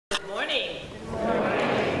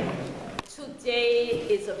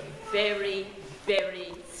is a very,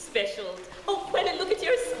 very special. Oh, Quentin, look at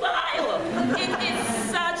your smile. It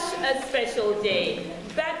is such a special day.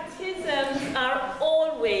 Baptisms are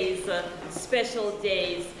always special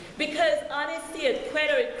days because honestly, at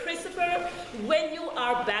Curate, Christopher, when you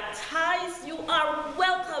are baptized, you are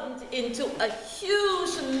welcomed into a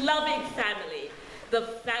huge, loving family. The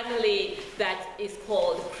family that is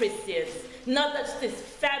called Christians. Not just this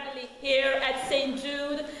family here at St.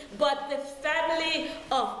 Jude, but the family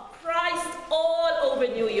of Christ all over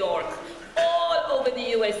New York, all over the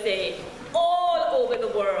USA, all over the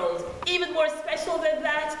world. Even more special than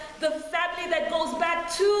that, the family that goes back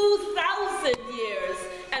 2,000 years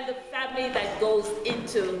and the family that goes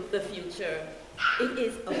into the future. It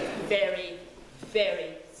is a very,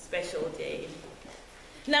 very special day.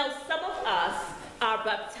 Now, some of us are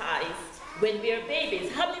baptized when we are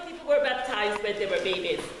babies. How many people were baptized when they were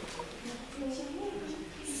babies?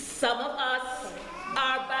 Some of us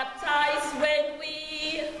are baptized when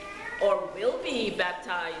we, or will be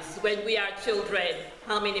baptized when we are children.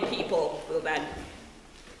 How many people will that?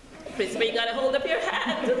 Christopher, you gotta hold up your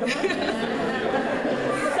hand.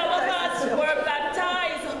 Some of us were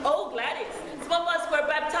baptized, oh Gladys, some of us were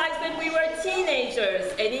baptized when we were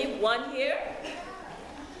teenagers. Anyone here?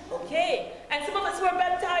 Okay, and some of us were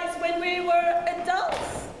baptized when we were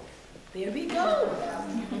adults. There we go.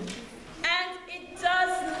 And it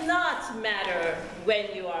does not matter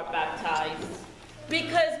when you are baptized,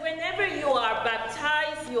 because whenever you are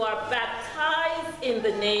baptized in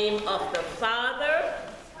the name of the Father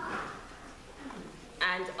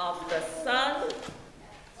and of the Son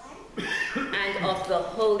and of the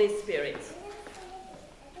Holy Spirit,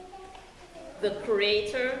 the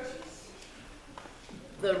Creator,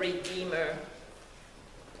 the Redeemer,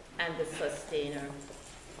 and the Sustainer.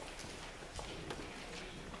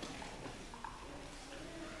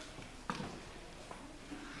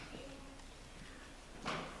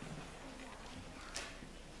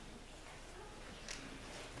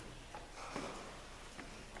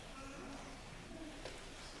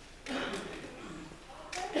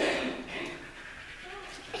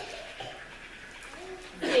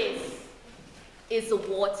 This is the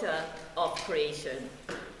water of creation.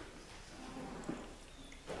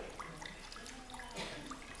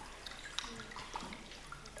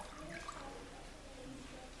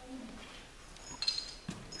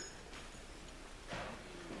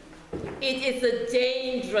 It is the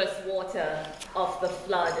dangerous water of the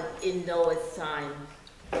flood in Noah's time.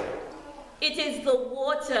 It is the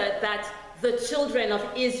water that the children of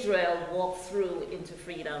Israel walked through into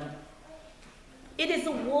freedom. It is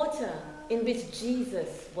the water in which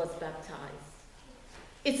Jesus was baptized.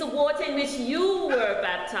 It's the water in which you were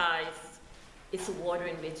baptized. It's the water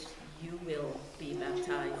in which you will be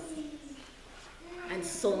baptized. And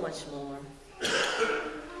so much more.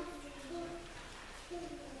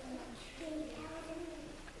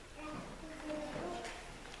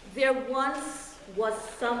 There once was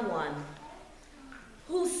someone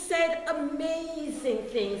who said amazing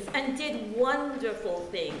things and did wonderful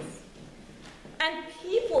things. And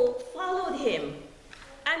people followed him,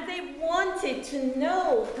 and they wanted to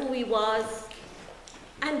know who he was,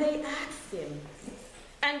 and they asked him.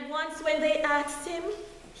 And once when they asked him,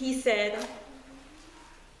 he said,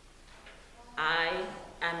 "I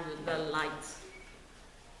am the light."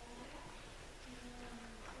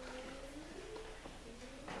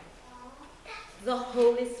 The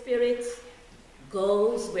Holy Spirit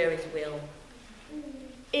goes where it will.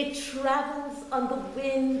 It travels on the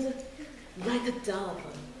wind like a dove.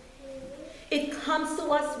 It comes to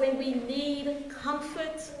us when we need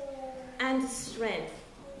comfort and strength.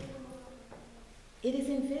 It is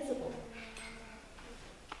invisible,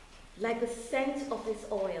 like the scent of this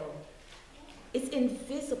oil. It's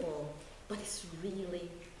invisible, but it's really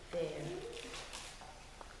there.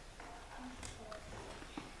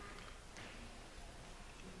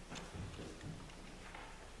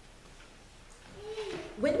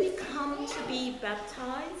 When we come to be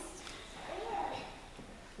baptized,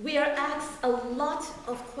 we are asked a lot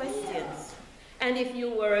of questions. And if you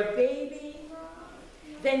were a baby,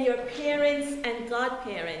 then your parents and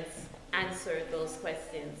godparents answered those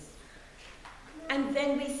questions. And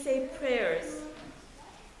then we say prayers,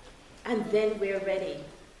 and then we're ready.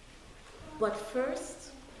 But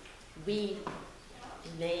first, we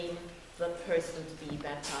name the person to be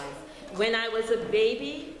baptized. When I was a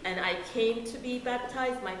baby and I came to be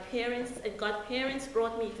baptized, my parents and godparents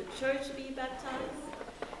brought me to church to be baptized.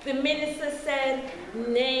 The minister said,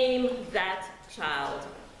 "Name that child."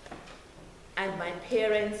 And my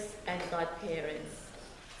parents and godparents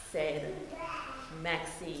said,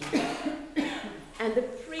 "Maxine." And the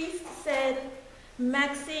priest said,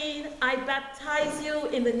 Maxine, I baptize you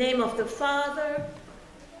in the name of the Father,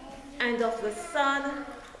 and of the Son,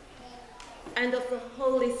 and of the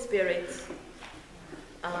Holy Spirit.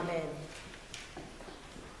 Amen.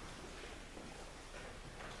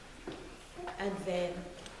 And then,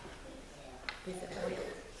 with the oil,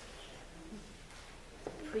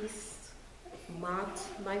 the priest marked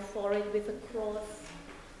my forehead with a cross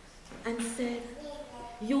and said,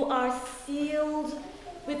 "You are sealed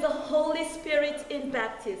with the Holy Spirit in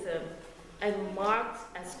baptism and marked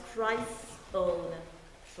as Christ's own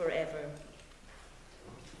forever."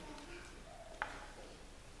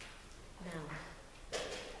 Now,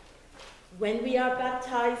 when we are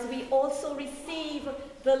baptized, we also receive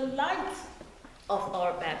the light of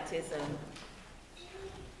our baptism.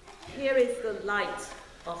 Here is the light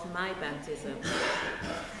of my baptism.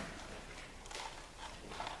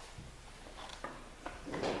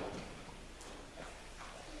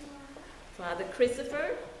 Father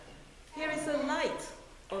Christopher, here is the light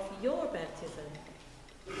of your baptism.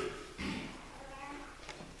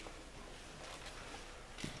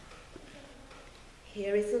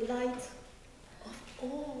 Here is the light of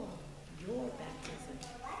all your baptism.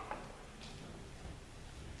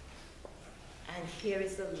 And here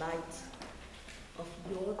is the light of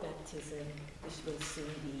your baptism, which will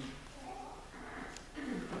soon be.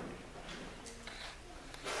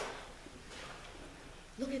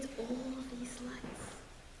 Look at all these lights.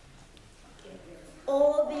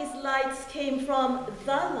 All these lights came from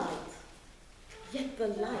the light, yet the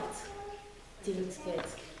light didn't get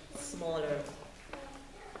smaller.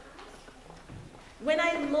 When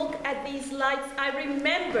I look at these lights, I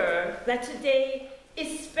remember that today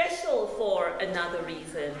is special for another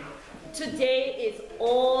reason. Today is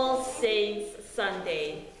All Saints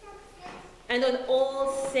Sunday. And on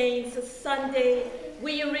All Saints Sunday,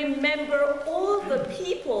 we remember all the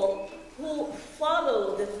people who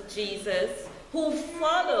followed Jesus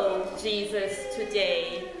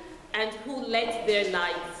today, and who let their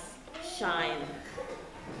lights shine.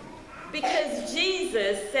 Because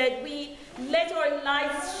Jesus said we let our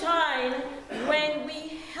lights shine when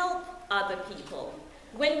we help other people,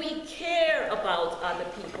 when we care about other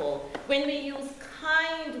people, when we use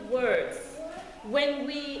kind words, when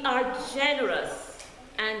we are generous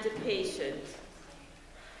and patient.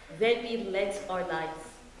 Then we let our lights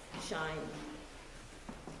shine.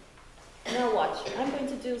 Now watch, I'm going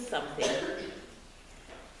to do something.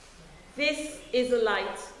 This is the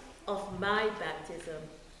light of my baptism,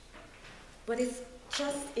 but it's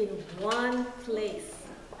just in one place.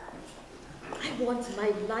 I want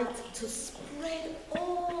my light to spread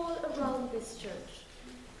all around this church.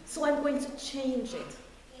 So I'm going to change it.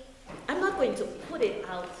 I'm not going to put it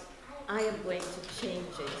out. I am going to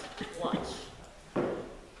change it. Watch.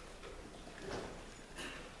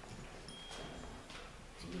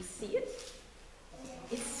 Do you see it?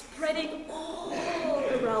 It's spreading all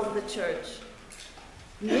around the church.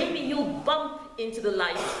 Maybe you'll bump into the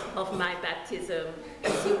light of my baptism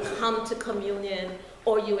as you come to communion,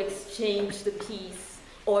 or you exchange the peace,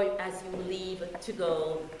 or as you leave to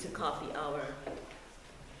go to coffee hour.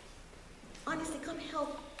 Honestly, come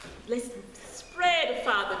help. Let's spread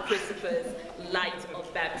Father Christopher's light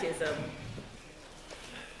of baptism.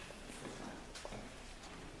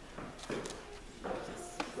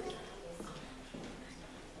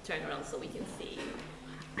 Turn around so we can see.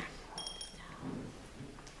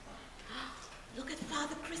 Look at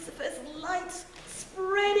Father Christopher's light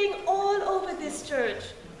spreading all over this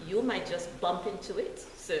church. You might just bump into it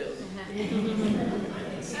soon.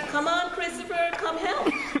 Come on, Christopher, come help.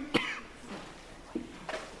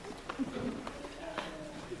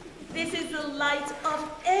 This is the light of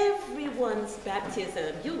everyone's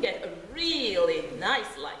baptism. You get a really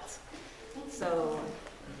nice light. So,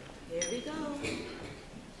 here we go.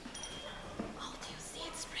 Oh, do you see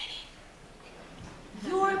it spreading?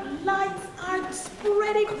 Your lights are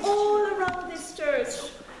spreading all around this church.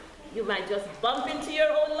 You might just bump into your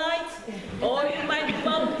own light, or you might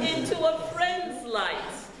bump into a friend's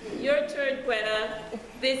light. Your turn, Quetta.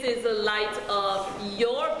 This is the light of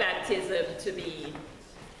your baptism to be,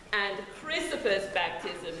 and Christopher's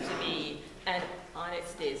baptism to be, and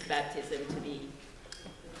Honesty's baptism to be.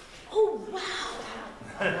 Oh, wow!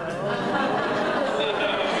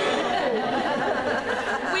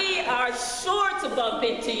 We are sure to bump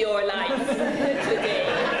into your lights today.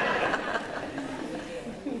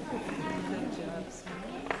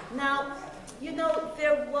 Now, you know,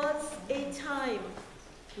 there was a time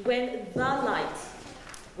when the light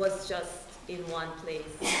was just in one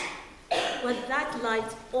place. But that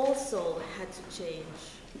light also had to change.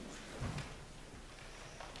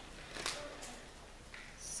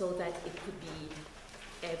 so that it could be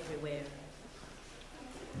everywhere.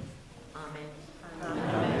 Amen.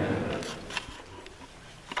 Amen.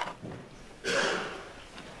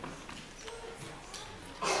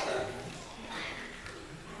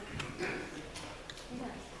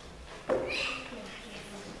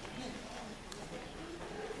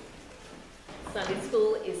 Sunday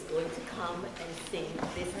school is going to come and sing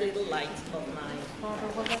This Little Light of Mine. Father,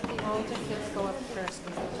 we'll let the altar kids go up first.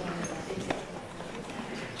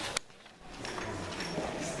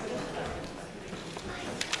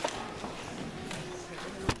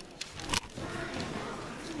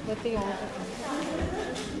 Let the altar come.